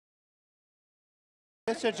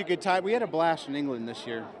It's such a good time. We had a blast in England this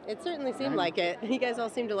year. It certainly seemed like it. You guys all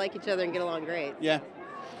seem to like each other and get along great. Yeah.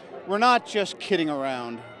 We're not just kidding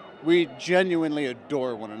around. We genuinely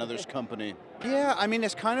adore one another's company. Yeah, I mean,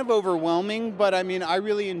 it's kind of overwhelming, but I mean, I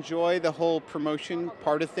really enjoy the whole promotion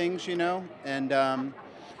part of things, you know, and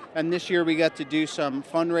this year we got to do some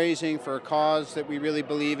fundraising for a cause that we really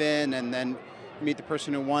believe in, and then meet the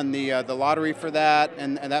person who won the lottery for that,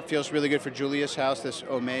 and that feels really good for Julia's house, this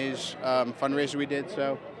Omaze fundraiser we did,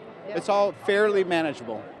 so it's all fairly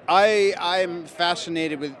manageable. I'm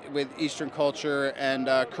fascinated with Eastern culture, and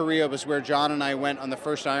Korea was where John and I went on the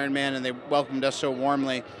first Iron Man, and they welcomed us so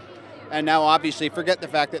warmly. And now, obviously, forget the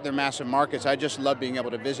fact that they're massive markets. I just love being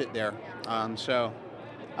able to visit there. So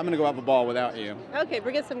I'm going to go have a ball without you. Okay,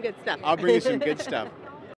 bring us some good stuff. I'll bring you some good stuff.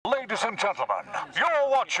 Ladies and gentlemen, you're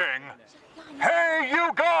watching Hey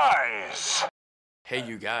You Guys! Hey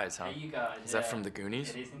You Guys, huh? Hey You Guys. Is that from the Goonies?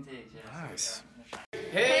 It is indeed, yes. Nice.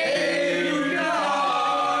 Hey